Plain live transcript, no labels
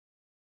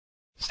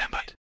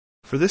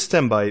For this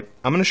STEM bite,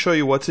 I'm going to show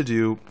you what to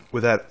do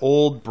with that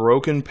old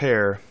broken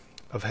pair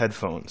of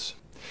headphones.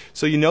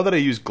 So you know that I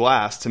use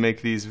glass to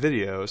make these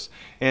videos,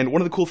 and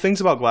one of the cool things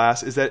about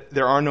glass is that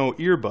there are no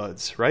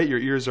earbuds, right? Your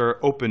ears are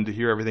open to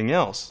hear everything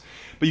else,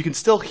 but you can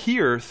still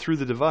hear through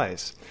the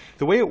device.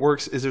 The way it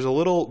works is there's a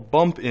little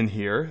bump in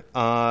here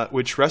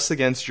which rests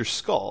against your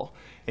skull,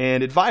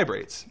 and it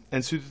vibrates.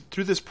 And so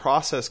through this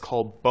process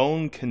called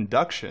bone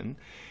conduction,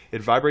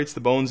 it vibrates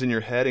the bones in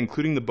your head,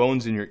 including the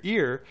bones in your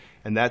ear,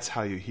 and that's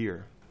how you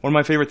hear. One of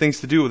my favorite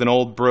things to do with an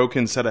old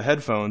broken set of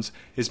headphones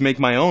is make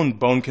my own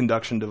bone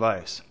conduction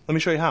device. Let me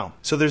show you how.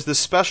 So there's this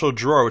special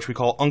drawer which we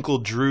call Uncle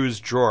Drew's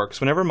drawer,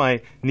 because whenever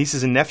my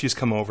nieces and nephews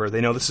come over,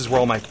 they know this is where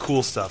all my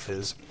cool stuff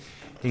is,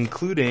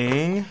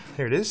 including,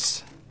 here it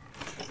is,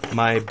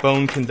 my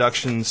bone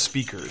conduction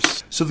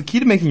speakers. So the key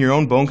to making your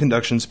own bone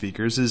conduction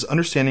speakers is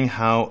understanding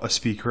how a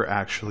speaker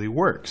actually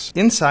works.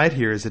 Inside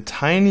here is a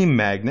tiny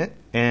magnet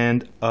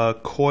and a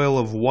coil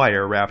of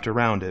wire wrapped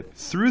around it.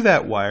 Through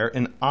that wire,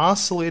 an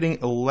oscillating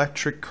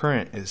electric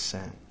current is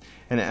sent.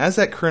 And as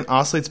that current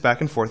oscillates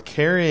back and forth,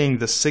 carrying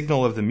the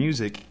signal of the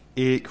music,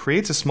 it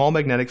creates a small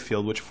magnetic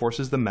field which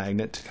forces the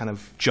magnet to kind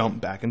of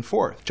jump back and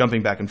forth.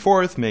 Jumping back and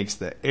forth makes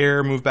the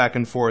air move back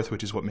and forth,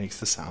 which is what makes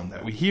the sound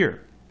that we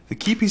hear. The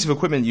key piece of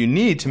equipment you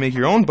need to make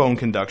your own bone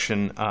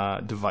conduction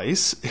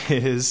device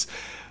is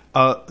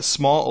a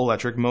small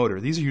electric motor.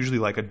 These are usually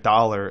like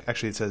 $1,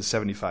 actually it says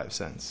 75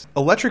 cents.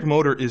 Electric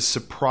motor is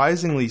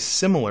surprisingly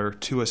similar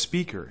to a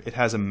speaker. It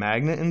has a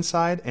magnet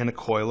inside and a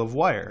coil of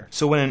wire.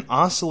 So when an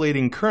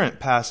oscillating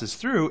current passes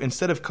through,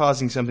 instead of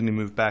causing something to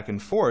move back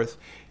and forth,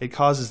 it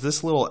causes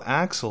this little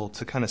axle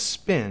to kind of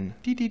spin,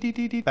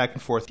 back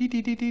and forth,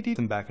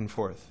 and back and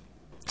forth.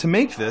 To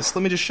make this,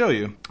 let me just show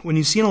you. When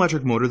you see an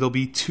electric motor, there'll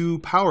be two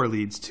power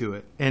leads to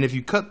it. And if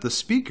you cut the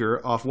speaker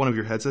off one of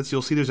your headsets,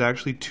 you'll see there's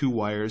actually two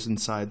wires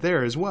inside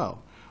there as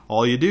well.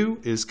 All you do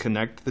is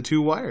connect the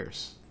two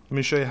wires. Let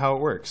me show you how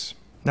it works.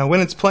 Now when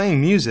it's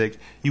playing music,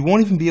 you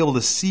won't even be able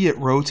to see it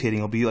rotating.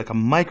 It'll be like a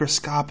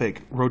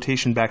microscopic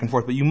rotation back and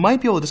forth, but you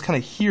might be able to just kind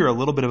of hear a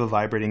little bit of a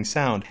vibrating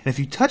sound. And if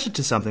you touch it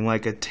to something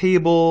like a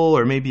table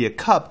or maybe a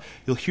cup,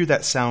 you'll hear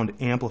that sound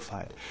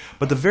amplified.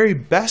 But the very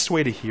best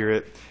way to hear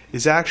it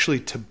is actually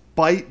to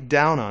bite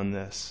down on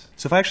this.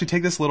 So if I actually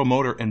take this little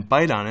motor and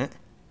bite on it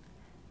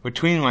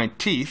between my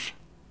teeth,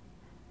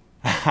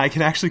 I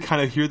can actually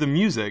kind of hear the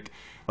music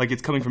like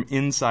it's coming from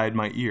inside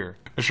my ear.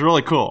 It's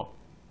really cool.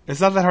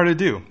 It's not that hard to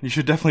do. You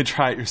should definitely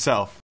try it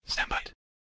yourself. Stand by.